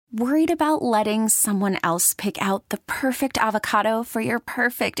Worried about letting someone else pick out the perfect avocado for your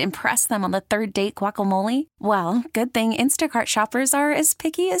perfect impress them on the third date guacamole? Well, good thing Instacart shoppers are as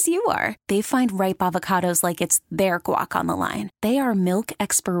picky as you are. They find ripe avocados like it's their guac on the line. They are milk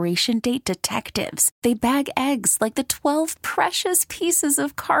expiration date detectives. They bag eggs like the 12 precious pieces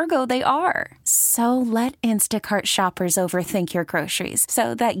of cargo they are. So let Instacart shoppers overthink your groceries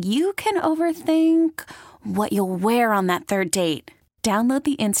so that you can overthink what you'll wear on that third date. Download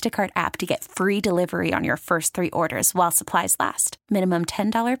the Instacart app to get free delivery on your first 3 orders while supplies last. Minimum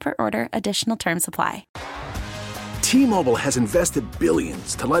 $10 per order. Additional terms apply. T-Mobile has invested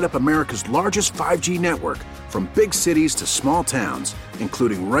billions to light up America's largest 5G network, from big cities to small towns,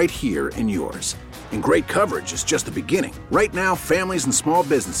 including right here in yours. And great coverage is just the beginning. Right now, families and small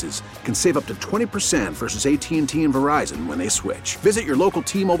businesses can save up to 20% versus AT&T and Verizon when they switch. Visit your local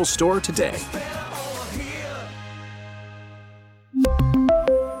T-Mobile store today.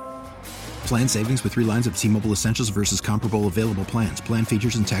 Plan savings with 3 lines of T-Mobile Essentials versus comparable available plans. Plan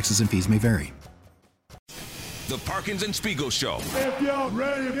features and taxes and fees may vary. The Parkins and Spiegel Show. If y'all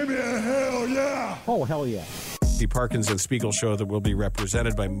ready, give me a hell yeah. Oh, hell yeah. The Parkins and Spiegel Show that will be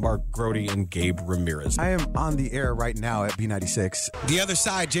represented by Mark Grody and Gabe Ramirez. I am on the air right now at B96. The other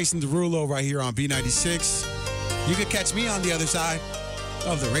side, Jason Derulo right here on B96. You can catch me on the other side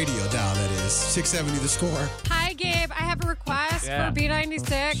of the radio dial, that is. 670 The Score. Hi, Gabe. I have a request for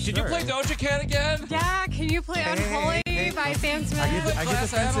B96. Did you play Doja Cat again? Yeah, can you play Unholy by Sam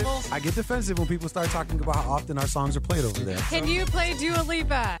Smith? I get defensive when people start talking about how often our songs are played over there. Can you play Dua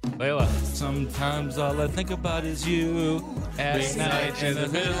Lipa? Layla. Sometimes all I think about is you. At night in the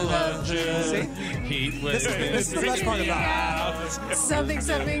middle of June. Heat waves. This is the best part about it. Something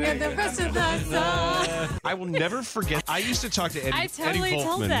at the rest of the song. I will never forget. I used to talk to I totally Eddie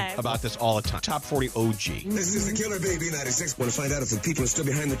told Volkman them. about this all the time. Top 40 OG. This is the Killer Baby 96. Want to find out if the people are still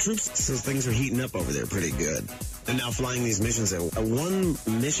behind the troops? So things are heating up over there pretty good. And now flying these missions at 1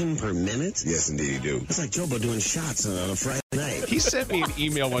 mission per minute? Yes, indeed you do. It's like Jobo doing shots on a Friday night. He sent me an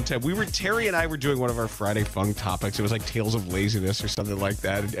email one time. Terry and I were doing one of our Friday Funk topics. It was like Tales of Laziness or something like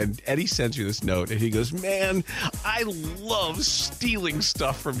that. And Eddie sends you this note, and he goes, man, I love stealing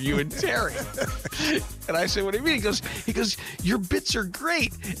stuff from you and Terry. And I said, what do you mean? He goes, your bits are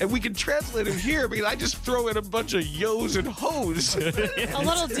great, and we can translate them here because I just throw in a bunch of yos and hoes. A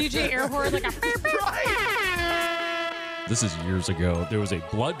little DJ air horn, like a beep, beep. This is years ago. There was a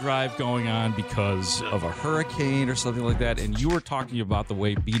blood drive going on because of a hurricane or something like that, and you were talking about the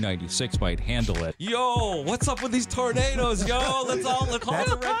way B96 might handle it. Yo, what's up with these tornadoes, yo? Let's call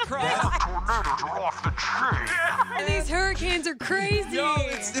the Red Cross. These hurricanes are crazy. Yo,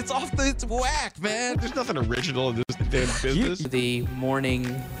 it's whack, man. There's nothing original in this damn business. The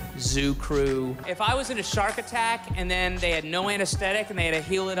morning zoo crew. If I was in a shark attack and then they had no anesthetic and they had to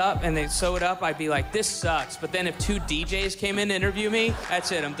heal it up and they sew it up, I'd be like, this sucks. But then if 2 DJs came in to interview me,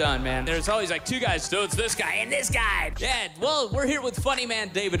 that's it, I'm done, man. There's always like 2 guys, so it's this guy and this guy. Yeah, well, we're here with funny man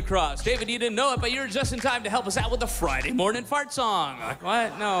David Cross. David, you didn't know it, but you're just in time to help us out with the Friday morning fart song. Like,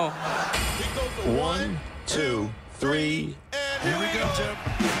 what? No. 1, 2, 3, and here we go, Tim.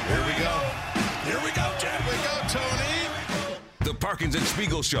 Here we go. Here we go, Tim. Here we go, Tony. The Parkins and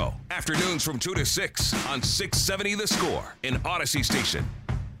Spiegel Show. Afternoons from 2 to 6 on 670 The Score in Odyssey Station.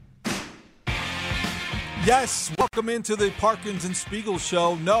 Yes, welcome into the Parkins and Spiegel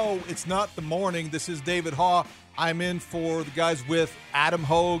Show. No, it's not the morning. This is David Haw. I'm in for the guys with Adam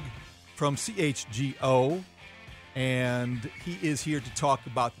Hogue from CHGO. And he is here to talk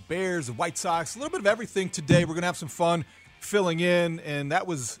about the Bears, the White Sox, a little bit of everything today. We're going to have some fun filling in, and that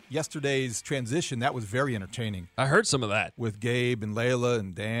was yesterday's transition. That was very entertaining. I heard some of that. With Gabe and Layla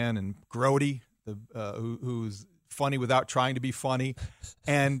and Dan and Grody, who's funny without trying to be funny.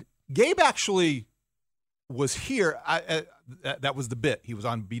 And Gabe actually was here. That was the bit. He was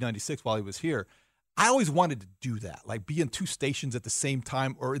on B96 while he was here. I always wanted to do that, like be in 2 stations at the same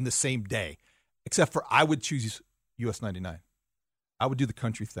time or in the same day, except for I would choose US 99. I would do the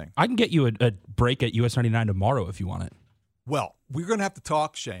country thing. I can get you a break at US 99 tomorrow if you want it. Well, we're going to have to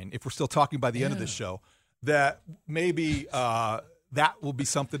talk, Shane, if we're still talking by the end of this show, that maybe that will be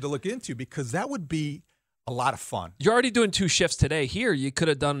something to look into because that would be a lot of fun. You're already doing 2 shifts today. Here, you could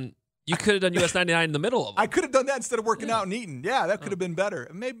have done US 99 in the middle of them. I could have done that instead of working out and eating. Yeah, that could have been better.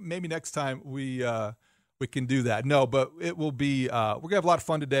 Maybe next time we can do that. No, but it will be we're going to have a lot of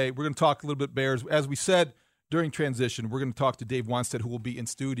fun today. We're going to talk a little bit Bears. As we said during transition, we're going to talk to Dave Wannstedt, who will be in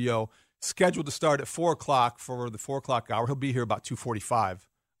studio, scheduled to start at 4 o'clock for the 4 o'clock hour. He'll be here about 2:45,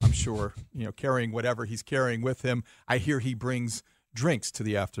 I'm sure, carrying whatever he's carrying with him. I hear he brings drinks to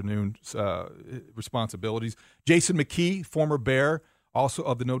the afternoon responsibilities. Jason McKee, former Bear, also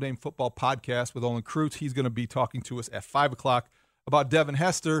of the No Name Football Podcast with Olin Kreutz. He's going to be talking to us at 5 o'clock about Devin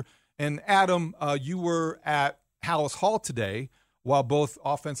Hester. And Adam, you were at Halas Hall today while both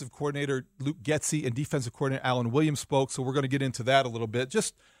offensive coordinator Luke Getsy and defensive coordinator Alan Williams spoke. So we're going to get into that a little bit.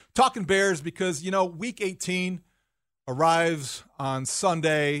 Just talking Bears because, Week 18 arrives on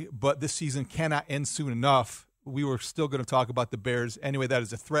Sunday, but this season cannot end soon enough. We were still going to talk about the Bears. Anyway, that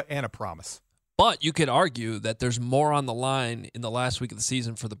is a threat and a promise. But you could argue that there's more on the line in the last week of the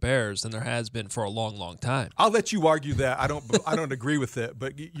season for the Bears than there has been for a long, long time. I'll let you argue that. I don't agree with it,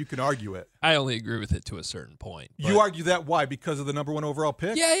 but you can argue it. I only agree with it to a certain point. You argue that why? Because of the number 1 overall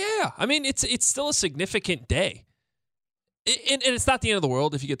pick? Yeah. I mean, it's still a significant day. And it's not the end of the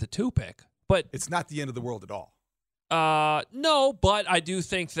world if you get the 2 pick. But it's not the end of the world at all. No, but I do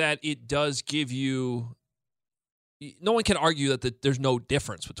think that it does give you – no one can argue that there's no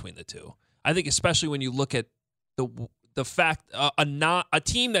difference between the two. I think especially when you look at the fact a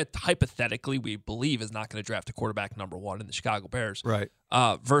team that hypothetically we believe is not going to draft a quarterback number 1 in the Chicago Bears, right?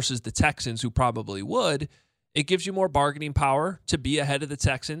 Versus the Texans who probably would, it gives you more bargaining power to be ahead of the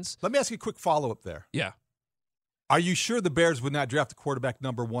Texans. Let me ask you a quick follow-up there. Yeah. Are you sure the Bears would not draft a quarterback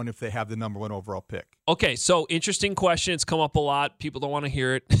number 1 if they have the number 1 overall pick? Okay, so interesting question. It's come up a lot. People don't want to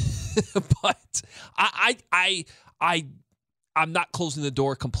hear it, but I'm not closing the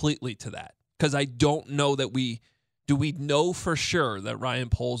door completely to that because I don't know that we know for sure that Ryan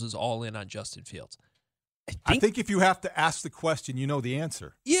Poles is all in on Justin Fields. I think if you have to ask the question, you know the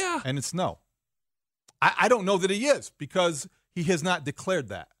answer. Yeah. And it's no. I don't know that he is because he has not declared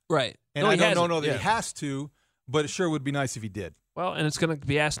that. Right. And I don't know that he has to, but it sure would be nice if he did. Well, and it's going to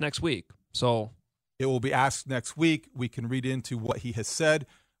be asked next week. So it will be asked next week. We can read into what he has said,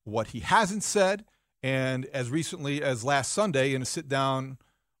 what he hasn't said. And as recently as last Sunday, in a sit-down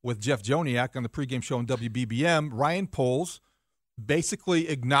with Jeff Joniak on the pregame show on WBBM, Ryan Poles basically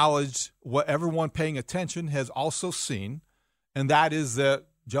acknowledged what everyone paying attention has also seen, and that is that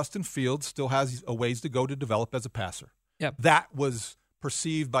Justin Fields still has a ways to go to develop as a passer. Yep. That was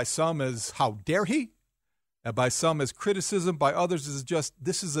perceived by some as how dare he, and by some as criticism, by others as just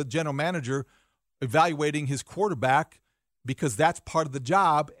this is a general manager evaluating his quarterback because that's part of the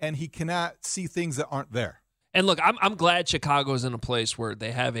job, and he cannot see things that aren't there. And look, I'm glad Chicago's in a place where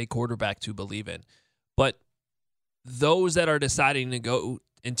they have a quarterback to believe in. But those that are deciding to go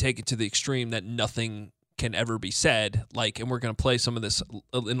and take it to the extreme that nothing can ever be said, and we're going to play some of this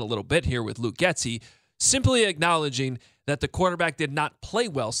in a little bit here with Luke Getsy, simply acknowledging that the quarterback did not play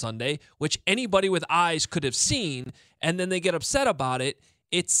well Sunday, which anybody with eyes could have seen, and then they get upset about it.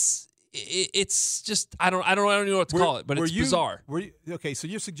 It's just I don't even know what to call it, but it's bizarre. Okay, so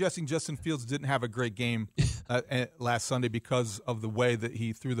you're suggesting Justin Fields didn't have a great game last Sunday because of the way that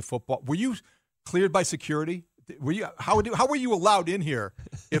he threw the football. Were you cleared by security? How were you allowed in here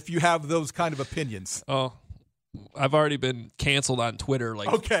if you have those kind of opinions? Oh, I've already been canceled on Twitter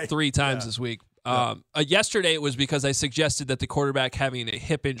 3 times this week. Yesterday it was because I suggested that the quarterback having a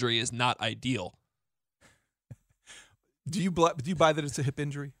hip injury is not ideal. Do you buy that it's a hip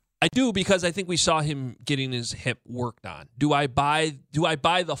injury? I do because I think we saw him getting his hip worked on. Do I buy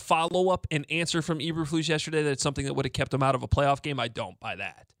the follow-up and answer from Eberflus yesterday that it's something that would have kept him out of a playoff game? I don't buy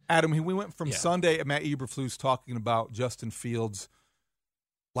that. Adam, we went from Sunday at Matt Eberflus talking about Justin Fields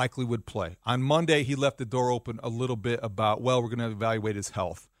likely would play. On Monday, he left the door open a little bit about, we're going to evaluate his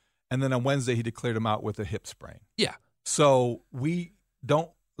health. And then on Wednesday, he declared him out with a hip sprain. Yeah. So we don't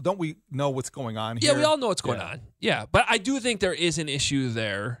we know what's going on here? Yeah, we all know what's going on. Yeah, but I do think there is an issue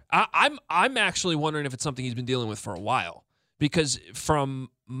there. I'm actually wondering if it's something he's been dealing with for a while because from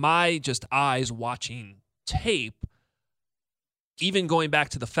my just eyes watching tape, even going back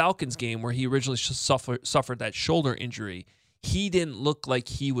to the Falcons game where he originally suffered that shoulder injury, he didn't look like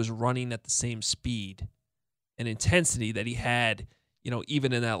he was running at the same speed and intensity that he had,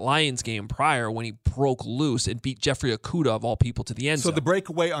 even in that Lions game prior when he broke loose and beat Jeffrey Okudah of all people to the end zone. So the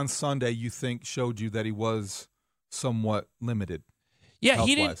breakaway on Sunday, you think, showed you that he was somewhat limited? Yeah,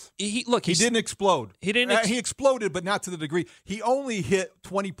 health-wise. He didn't explode. He exploded, but not to the degree. He only hit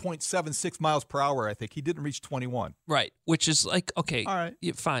 20.76 miles per hour, I think. He didn't reach 21. Right, which is okay, all right,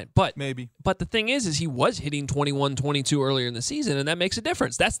 fine. But maybe. But the thing is he was hitting 21, 22 earlier in the season, and that makes a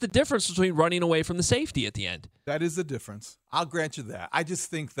difference. That's the difference between running away from the safety at the end. That is the difference. I'll grant you that. I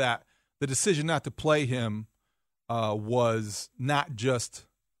just think that the decision not to play him was not just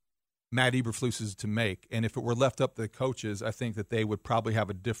Matt Eberflus's to make. And if it were left up to the coaches, I think that they would probably have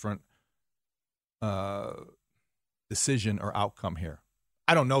a different decision or outcome here.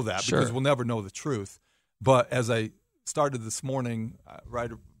 I don't know that because we'll never know the truth. But as I started this morning, right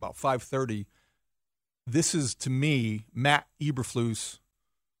about 5:30, this is, to me, Matt Eberflus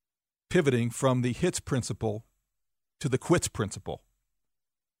pivoting from the hits principle to the quits principle.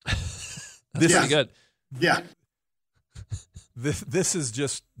 That's pretty good. Yeah. This is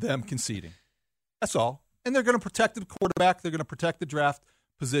just them conceding. That's all. And they're going to protect the quarterback. They're going to protect the draft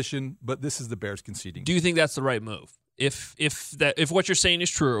position. But this is the Bears conceding. Do you think that's the right move? If what you're saying is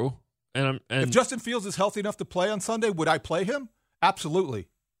true, and if Justin Fields is healthy enough to play on Sunday, would I play him? Absolutely.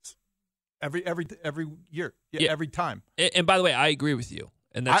 Every year, every time. And by the way, I agree with you.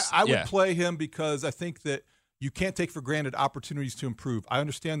 And I would play him because I think that you can't take for granted opportunities to improve. I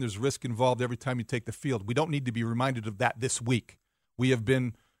understand there's risk involved every time you take the field. We don't need to be reminded of that this week. We have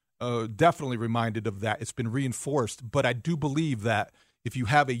been definitely reminded of that. It's been reinforced. But I do believe that if you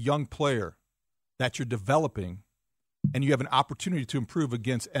have a young player that you're developing and you have an opportunity to improve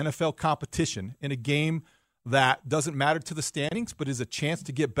against NFL competition in a game that doesn't matter to the standings but is a chance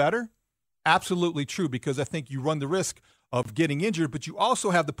to get better, absolutely true, because I think you run the risk of getting injured, but you also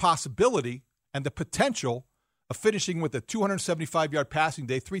have the possibility and the potential of finishing with a 275-yard passing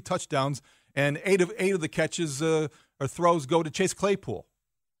day, 3 touchdowns, and eight of the catches or throws go to Chase Claypool.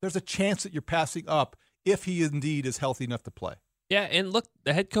 There's a chance that you're passing up if he indeed is healthy enough to play. Yeah, and look,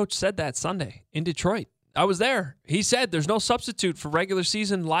 the head coach said that Sunday in Detroit. I was there. He said there's no substitute for regular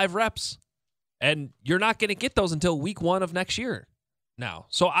season live reps, and you're not going to get those until week 1 of next year now.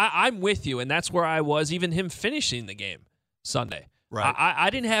 So I'm with you, and that's where I was, even him finishing the game Sunday. Right. I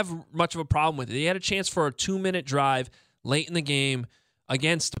didn't have much of a problem with it. He had a chance for a 2-minute drive late in the game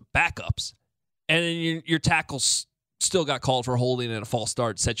against backups, and then your tackles still got called for holding and a false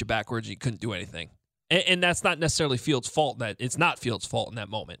start, set you backwards, and you couldn't do anything. And that's not necessarily Fields' fault. It's not Fields' fault in that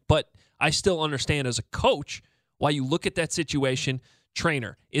moment. But I still understand as a coach why you look at that situation.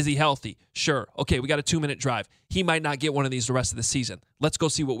 Trainer, is he healthy? Sure. Okay, we got a 2-minute drive. He might not get one of these the rest of the season. Let's go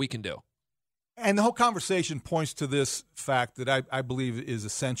see what we can do. And the whole conversation points to this fact that I believe is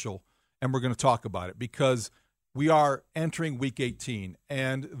essential, and we're going to talk about it, because we are entering Week 18,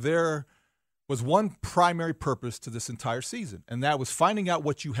 and there was one primary purpose to this entire season, and that was finding out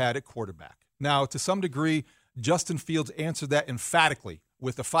what you had at quarterback. Now, to some degree, Justin Fields answered that emphatically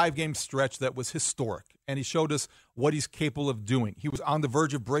with a 5-game stretch that was historic, and he showed us what he's capable of doing. He was on the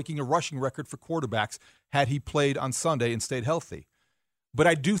verge of breaking a rushing record for quarterbacks had he played on Sunday and stayed healthy. But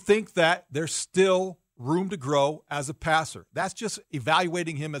I do think that there's still room to grow as a passer. That's just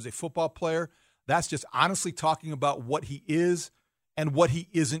evaluating him as a football player. That's just honestly talking about what he is and what he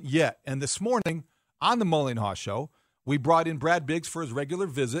isn't yet. And this morning on the Mully and Haw Show, we brought in Brad Biggs for his regular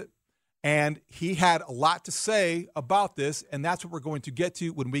visit, and he had a lot to say about this, and that's what we're going to get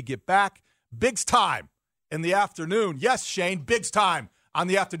to when we get back. Biggs time in the afternoon. Yes, Shane, Biggs time on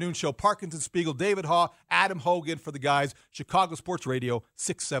the afternoon show. Parkinson Spiegel, David Haw, Adam Hogan for the guys. Chicago Sports Radio,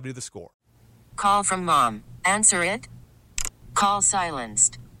 670 The Score. Call from mom. Answer it. Call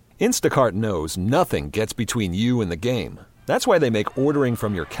silenced. Instacart knows nothing gets between you and the game. That's why they make ordering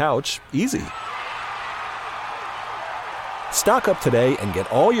from your couch easy. Stock up today and get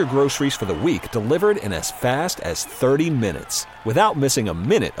all your groceries for the week delivered in as fast as 30 minutes without missing a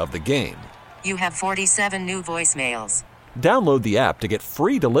minute of the game. You have 47 new voicemails. Download the app to get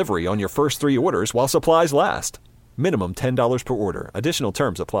free delivery on your first 3 orders while supplies last. Minimum $10 per order. Additional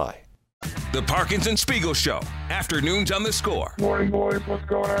terms apply. The Parkinson Spiegel Show. Afternoons on The Score. Morning, boys. What's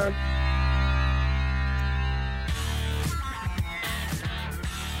going on?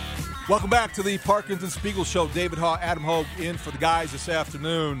 Welcome back to the Parkinson Spiegel Show. David Haw, Adam Hogue in for the guys this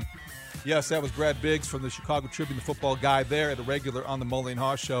afternoon. Yes, that was Brad Biggs from the Chicago Tribune, the football guy there at a regular on the Mully and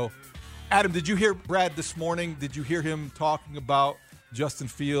Haw Show. Adam, did you hear Brad this morning? Did you hear him talking about Justin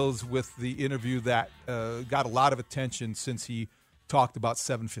Fields with the interview that got a lot of attention since he talked about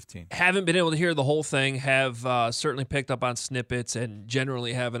 7:15? Haven't been able to hear the whole thing. Have certainly picked up on snippets and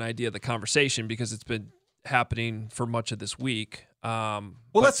generally have an idea of the conversation because it's been happening for much of this week.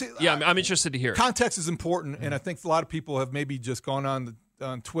 Let's see. Yeah, I'm interested to hear. Context is important, and I think a lot of people have maybe just gone on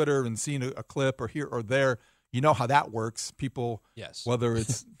Twitter and seen a clip or here or there. You know how that works. People, yes, whether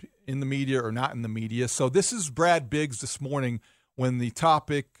it's in the media or not in the media. So this is Brad Biggs this morning when the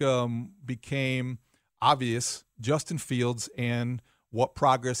topic became obvious, Justin Fields and what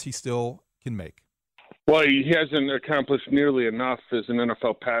progress he still can make. Well, he hasn't accomplished nearly enough as an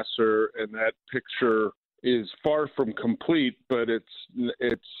NFL passer, and that picture is far from complete, but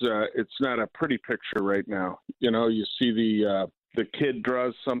it's not a pretty picture right now. You know, you see the kid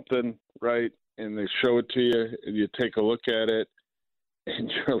draws something, right, and they show it to you, and you take a look at it,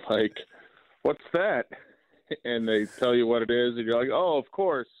 and you're like, what's that? And they tell you what it is, and you're like, oh, of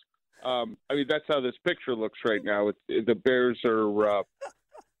course. I mean, that's how this picture looks right now. The Bears are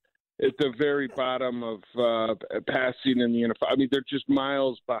at the very bottom of passing in the NFL. I mean, they're just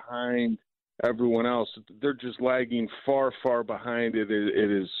miles behind everyone else. They're just lagging far, far behind. It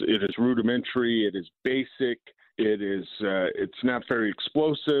is rudimentary. It is basic. It's not very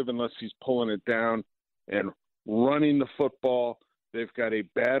explosive unless he's pulling it down and running the football. They've got a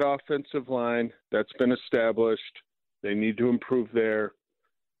bad offensive line that's been established. They need to improve there.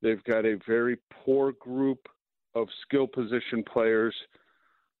 They've got a very poor group of skill position players.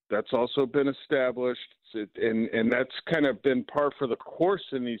 That's also been established. And that's kind of been par for the course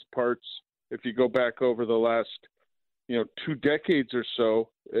in these parts. If you go back over the last, 2 decades or so,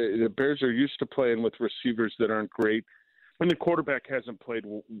 the Bears are used to playing with receivers that aren't great. And the quarterback hasn't played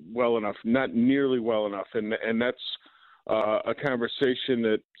well enough, not nearly well enough. And that's a conversation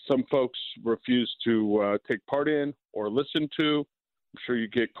that some folks refuse to take part in or listen to. I'm sure you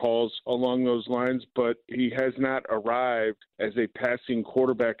get calls along those lines, but he has not arrived as a passing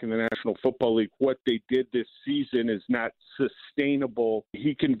quarterback in the National Football League. What they did this season is not sustainable.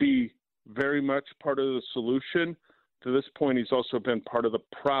 He can be very much part of the solution. To this point, he's also been part of the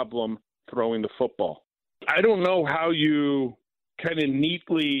problem throwing the football. I don't know how you kind of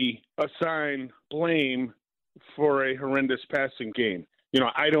neatly assign blame for a horrendous passing game.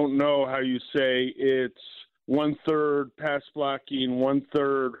 I don't know how you say it's 1/3 pass blocking,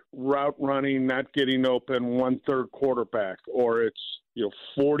 1/3 route running, not getting open, 1/3 quarterback, or it's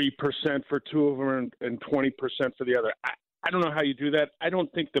 40% for two of them and 20% for the other. I don't know how you do that. I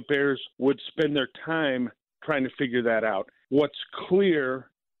don't think the Bears would spend their time trying to figure that out. What's clear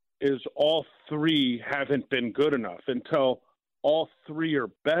is all three haven't been good enough. Until all three are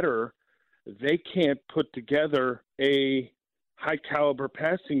better, they can't put together a high-caliber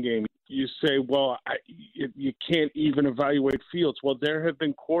passing game. You say, well, you can't even evaluate Fields. Well, there have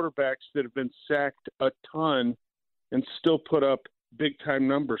been quarterbacks that have been sacked a ton and still put up big-time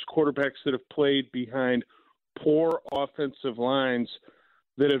numbers, quarterbacks that have played behind poor offensive lines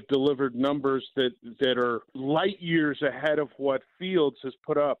that have delivered numbers that are light years ahead of what Fields has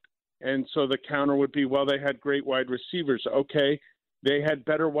put up. And so the counter would be, well, they had great wide receivers. Okay, they had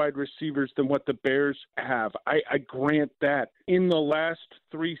better wide receivers than what the Bears have. I grant that. In the last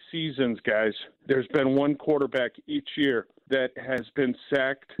 3 seasons, guys, there's been one quarterback each year that has been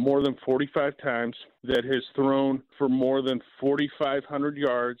sacked more than 45 times, that has thrown for more than 4,500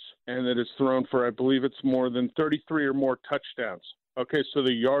 yards, and that has thrown for, I believe it's more than 33 or more touchdowns. Okay, so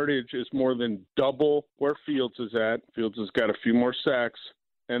the yardage is more than double where Fields is at. Fields has got a few more sacks,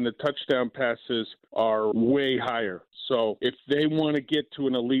 and the touchdown passes are way higher. So if they want to get to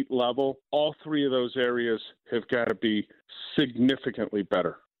an elite level, all three of those areas have got to be significantly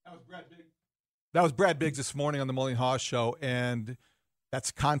better. That was Brad Biggs this morning on the Mully Haw Show, and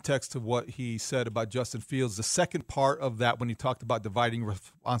that's context to what he said about Justin Fields. The second part of that, when he talked about dividing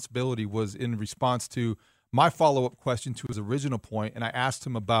responsibility, was in response to my follow-up question to his original point, and I asked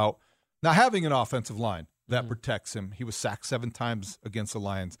him about not having an offensive line that protects him. He was sacked 7 times against the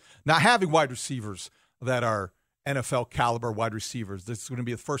Lions. Not having wide receivers that are NFL-caliber wide receivers. This is going to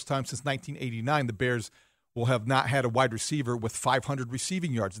be the first time since 1989 the Bears will have not had a wide receiver with 500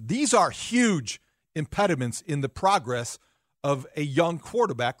 receiving yards. These are huge impediments in the progress of a young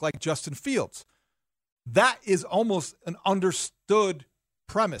quarterback like Justin Fields. That is almost an understood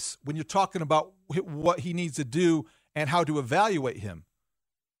premise when you're talking about what he needs to do and how to evaluate him.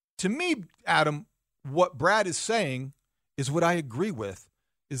 To me, Adam, what Brad is saying is what I agree with,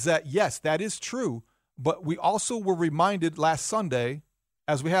 is that, yes, that is true, but we also were reminded last Sunday,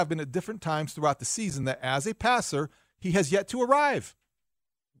 as we have been at different times throughout the season, that as a passer, he has yet to arrive.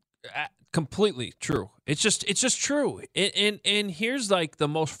 Completely true. It's just true. And here's like the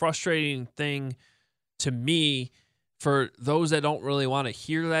most frustrating thing to me for those that don't really want to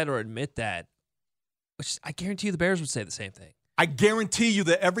hear that or admit that, which I guarantee you the Bears would say the same thing. I guarantee you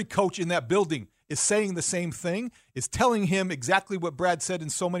that every coach in that building is saying the same thing, is telling him exactly what Brad said in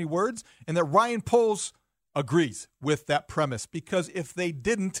so many words, and that Ryan Poles agrees with that premise, because if they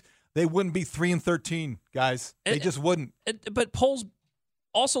didn't, they wouldn't be 3-13, guys. They just wouldn't. But Poles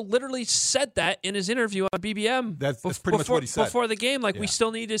also literally said that in his interview on BBM. That's pretty much what he said. Before the game, we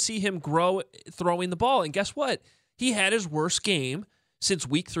still need to see him grow throwing the ball. And guess what? He had his worst game since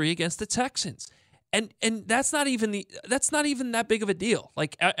week 3 against the Texans. And that's not even that big of a deal.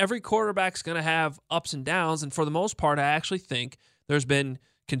 Like, every quarterback's going to have ups and downs, and for the most part, I actually think there's been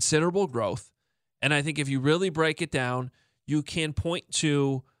considerable growth. And I think if you really break it down, you can point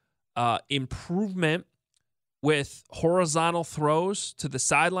to improvement with horizontal throws to the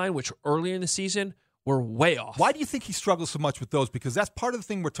sideline, which earlier in the season were way off. Why do you think he struggles so much with those? Because that's part of the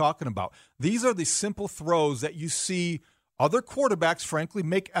thing we're talking about. These are the simple throws that you see other quarterbacks, frankly,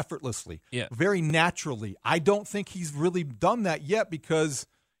 make effortlessly, very naturally. I don't think he's really done that yet because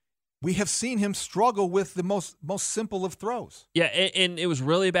we have seen him struggle with the most simple of throws. Yeah, and it was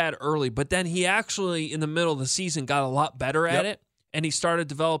really bad early, but then he actually, in the middle of the season, got a lot better at it, and he started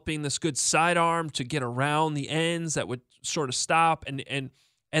developing this good sidearm to get around the ends that would sort of stop, and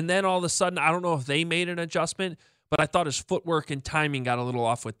then all of a sudden, I don't know if they made an adjustment, but I thought his footwork and timing got a little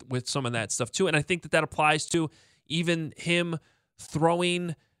off with some of that stuff too, and I think that applies to even him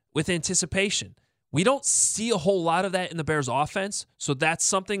throwing with anticipation. We don't see a whole lot of that in the Bears offense, so that's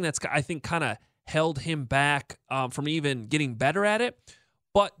something that's, I think, kind of held him back from even getting better at it.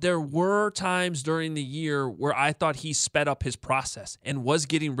 But there were times during the year where I thought he sped up his process and was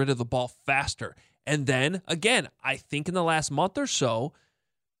getting rid of the ball faster. And then, again, I think in the last month or so,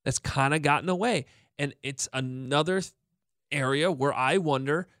 that's kind of gotten away. And it's another area where I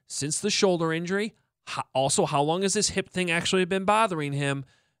wonder, since the shoulder injury, also how long has this hip thing actually been bothering him?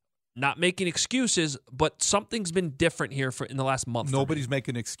 Not making excuses, but something's been different here in the last month. Nobody's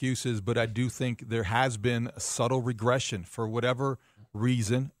making excuses, but I do think there has been a subtle regression for whatever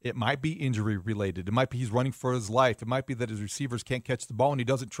reason. It might be injury related. It might be he's running for his life. It might be that his receivers can't catch the ball and he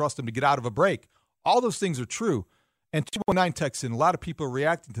doesn't trust them to get out of a break. All those things are true. And 219 texts in, a lot of people are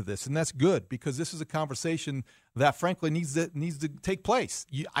reacting to this, and that's good because this is a conversation that, frankly, needs to take place.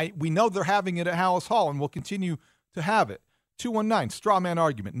 We know they're having it at Hallis Hall, and we'll continue to have it. 219, straw man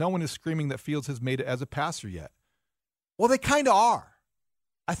argument. No one is screaming that Fields has made it as a passer yet. Well, they kind of are.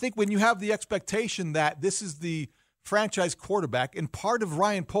 I think when you have the expectation that this is the franchise quarterback, and part of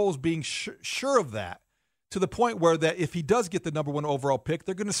Ryan Poles being sure of that, to the point where that if he does get the number 1 overall pick,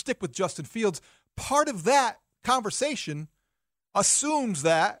 they're going to stick with Justin Fields. Part of that conversation assumes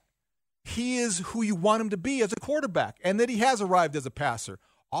that he is who you want him to be as a quarterback and that he has arrived as a passer.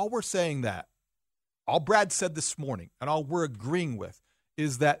 All we're saying that, all Brad said this morning and all we're agreeing with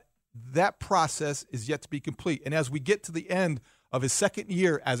is that that process is yet to be complete. And as we get to the end of his second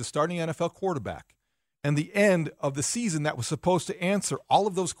year as a starting NFL quarterback and the end of the season that was supposed to answer all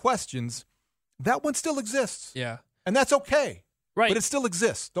of those questions, that one still exists. Yeah. And that's okay. Right. But it still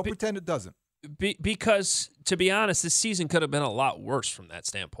exists. Don't pretend it doesn't. Because, to be honest, this season could have been a lot worse from that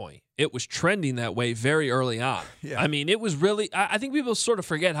standpoint. It was trending that way very early on. Yeah. I mean, it was really – I think people sort of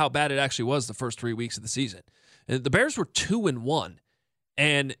forget how bad it actually was the first 3 weeks of the season. The Bears were 2-1,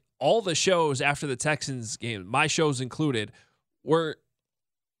 and all the shows after the Texans game, my shows included, were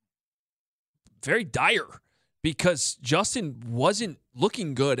very dire because Justin wasn't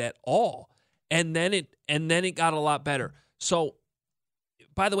looking good at all. And then it got a lot better. So –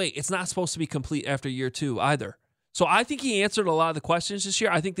 by the way, it's not supposed to be complete after year 2 either. So I think he answered a lot of the questions this year.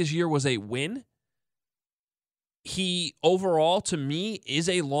 I think this year was a win. He, overall, to me, is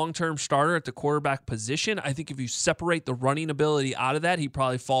a long-term starter at the quarterback position. I think if you separate the running ability out of that, he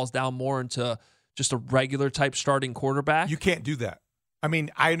probably falls down more into just a regular type starting quarterback. You can't do that. I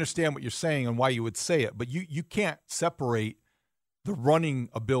mean, I understand what you're saying and why you would say it, but you can't separate the running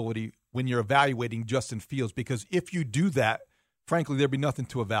ability when you're evaluating Justin Fields, because if you do that, frankly, there'd be nothing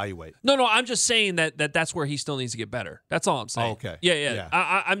to evaluate. No, I'm just saying that's where he still needs to get better. That's all I'm saying. Oh, okay. Yeah.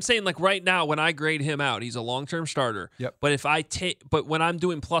 I'm saying, like, right now, when I grade him out, he's a long-term starter. Yep. But when I'm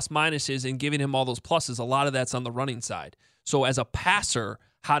doing plus minuses and giving him all those pluses, a lot of that's on the running side. So as a passer,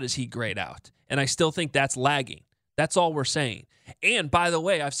 how does he grade out? And I still think that's lagging. That's all we're saying. And by the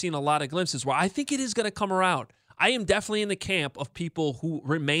way, I've seen a lot of glimpses where I think it is going to come around. I am definitely in the camp of people who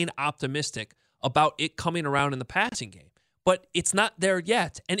remain optimistic about it coming around in the passing game. But it's not there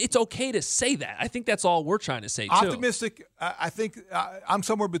yet, and it's okay to say that. I think that's all we're trying to say, too. Optimistic, I think I'm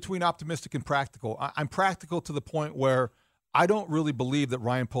somewhere between optimistic and practical. I'm practical to the point where I don't really believe that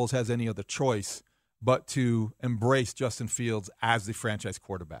Ryan Poles has any other choice but to embrace Justin Fields as the franchise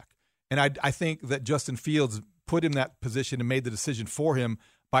quarterback. And I think that Justin Fields put him in that position and made the decision for him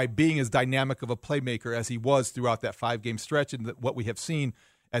by being as dynamic of a playmaker as he was throughout that 5-game stretch, and what we have seen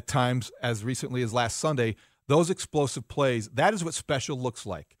at times as recently as last Sunday. Those explosive plays, that is what special looks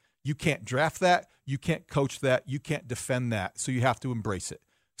like. You can't draft that. You can't coach that. You can't defend that. So you have to embrace it.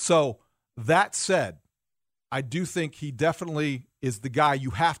 So that said, I do think he definitely is the guy you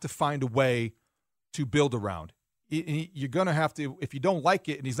have to find a way to build around. You're going to have to, if you don't like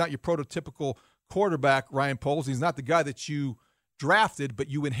it, and he's not your prototypical quarterback, Ryan Poles, he's not the guy that you drafted, but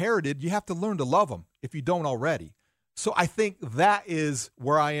you inherited, you have to learn to love him if you don't already. So I think that is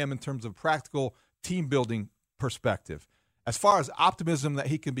where I am in terms of practical team building perspective. As far as optimism that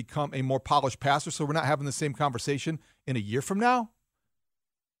he can become a more polished passer, so we're not having the same conversation in a year from now,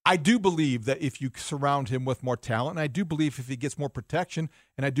 I do believe that if you surround him with more talent, and I do believe if he gets more protection,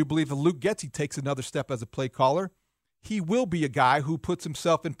 and I do believe if Luke Getsy takes another step as a play caller, he will be a guy who puts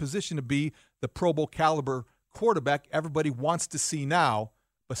himself in position to be the Pro Bowl caliber quarterback everybody wants to see now,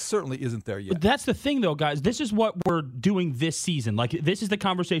 but certainly isn't there yet. But that's the thing, though, guys. This is what we're doing this season. Like, this is the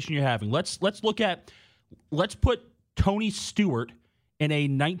conversation you're having. Let's put Tony Stewart in a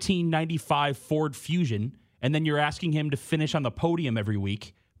 1995 Ford Fusion, and then you're asking him to finish on the podium every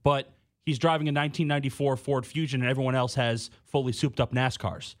week, but he's driving a 1994 Ford Fusion and everyone else has fully souped-up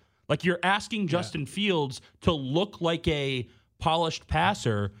NASCARs. Like, you're asking Justin Fields to look like a polished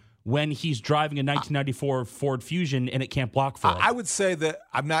passer when he's driving a 1994 Ford Fusion and it can't block for him. I would say that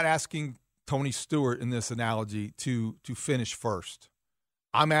I'm not asking Tony Stewart in this analogy to finish first.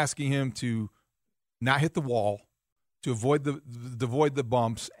 I'm asking him to not hit the wall, to avoid the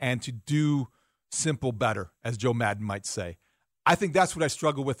bumps, and to do simple better, as Joe Madden might say. I think that's what I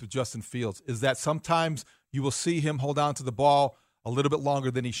struggle with Justin Fields, is that sometimes you will see him hold on to the ball a little bit longer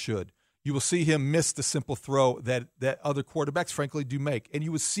than he should. You will see him miss the simple throw that other quarterbacks, frankly, do make. And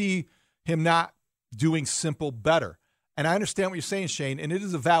you will see him not doing simple better. And I understand what you're saying, Shane, and it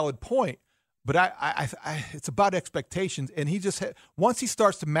is a valid point. But I it's about expectations. And he just once he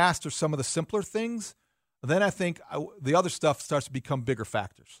starts to master some of the simpler things, then I think the other stuff starts to become bigger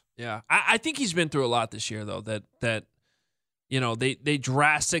factors. Yeah, I think he's been through a lot this year, though, that they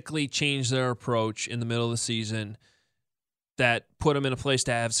drastically changed their approach in the middle of the season that put him in a place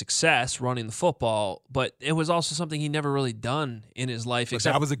to have success running the football, but it was also something he never really done in his life. But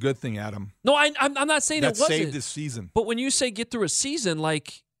that was a good thing, Adam. No, I'm not saying that it wasn't. saved his season. But when you say get through a season,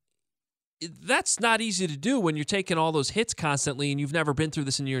 like, that's not easy to do when you're taking all those hits constantly and you've never been through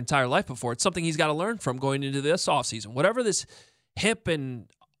this in your entire life before. It's something he's got to learn from going into this offseason. Whatever this hip and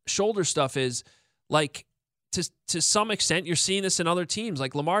shoulder stuff is, like, to some extent, you're seeing this in other teams.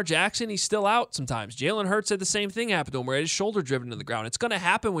 Like Lamar Jackson, he's still out sometimes. Jalen Hurts had the same thing happen to him where he had his shoulder driven to the ground. It's going to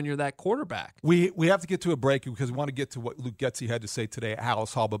happen when you're that quarterback. We have to get to a break because we want to get to what Luke Getsy had to say today at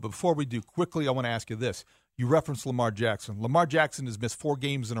Halas Hall. But before we do, quickly, I want to ask you this. You referenced Lamar Jackson. Lamar Jackson has missed 4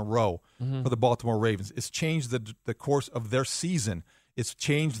 games in a row for the Baltimore Ravens. It's changed the course of their season. It's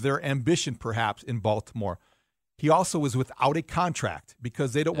changed their ambition, perhaps, in Baltimore. He also was without a contract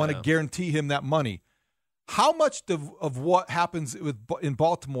because they don't want to guarantee him that money. How much of what happens in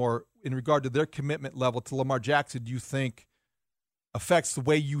Baltimore in regard to their commitment level to Lamar Jackson do you think affects the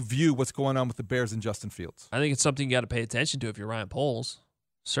way you view what's going on with the Bears and Justin Fields? I think it's something you got to pay attention to if you're Ryan Poles.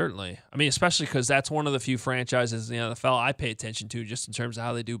 Certainly. I mean, especially because that's one of the few franchises in the NFL I pay attention to just in terms of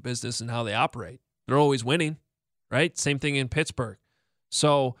how they do business and how they operate. They're always winning, right? Same thing in Pittsburgh.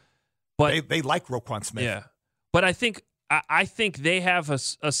 So, but they like Roquan Smith. Yeah. But I think they have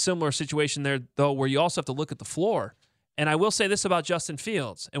a similar situation there, though, where you also have to look at the floor. And I will say this about Justin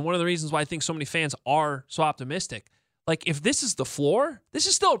Fields, and one of the reasons why I think so many fans are so optimistic. Like, if this is the floor, this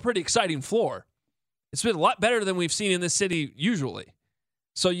is still a pretty exciting floor. It's been a lot better than we've seen in this city usually.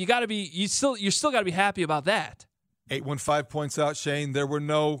 So you still got to be happy about that. 815 points out, Shane, there were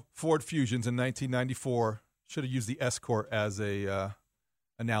no Ford Fusions in 1994. Should have used the Escort as a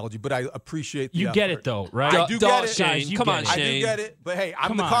analogy, but I appreciate the You effort. get it, though, right? I do get it. Shane. Come on, Shane. I do get it, but hey,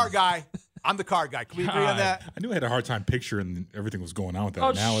 I'm the car guy. I'm the car guy. Can we agree on that? I knew I had a hard time picturing everything was going on with that Oh,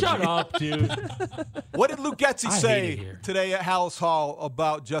 analogy. shut up, dude. What did Luke Getsy I hate it say here. today at Halas Hall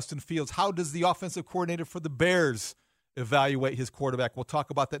about Justin Fields? How does the offensive coordinator for the Bears evaluate his quarterback? We'll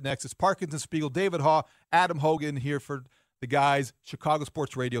talk about that next. It's Parkinson Spiegel, David Haw, Adam Hogan here for the guys. Chicago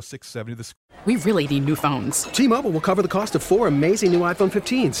Sports Radio 670. We really need new phones. T-Mobile will cover the cost of 4 amazing new iPhone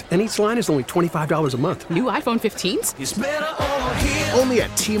 15s, and each line is only $25 a month. New iPhone 15s? It's better over here. Only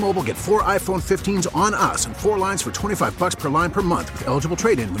at T-Mobile, get 4 iPhone 15s on us and 4 lines for $25 per line per month with eligible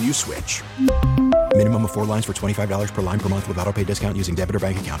trade-in when you switch. Minimum of 4 lines for $25 per line per month with autopay discount using debit or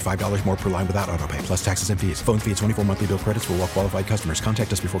bank account. $5 more per line without autopay, plus taxes and fees. Phone fee at 24 monthly bill credits for well-qualified customers.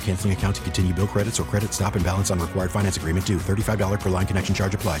 Contact us before canceling account to continue bill credits or credit stop and balance on required finance agreement due. $35 per line connection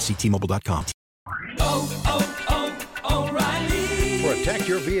charge applies. See T-Mobile.com. O'Reilly. Protect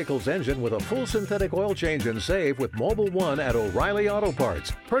your vehicle's engine with a full synthetic oil change and save with Mobil 1 at O'Reilly Auto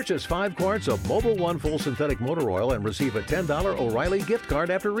Parts. Purchase 5 quarts of Mobil 1 full synthetic motor oil and receive a $10 O'Reilly gift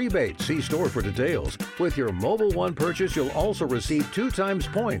card after rebate. See store for details. With your Mobil 1 purchase, you'll also receive 2 times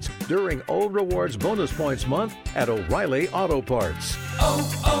points during O Rewards Bonus Points Month at O'Reilly Auto Parts.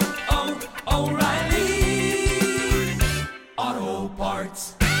 O'Reilly Auto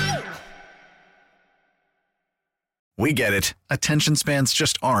Parts. We get it. Attention spans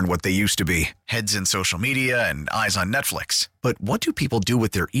just aren't what they used to be. Heads in social media and eyes on Netflix. But what do people do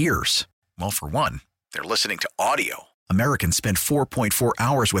with their ears? Well, for one, they're listening to audio. Americans spend 4.4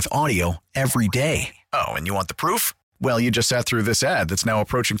 hours with audio every day. Oh, and you want the proof? Well, you just sat through this ad that's now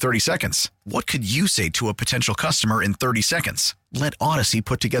approaching 30 seconds. What could you say to a potential customer in 30 seconds? Let Odyssey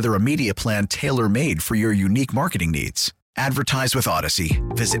put together a media plan tailor-made for your unique marketing needs. Advertise with Odyssey.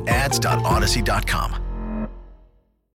 Visit ads.odyssey.com.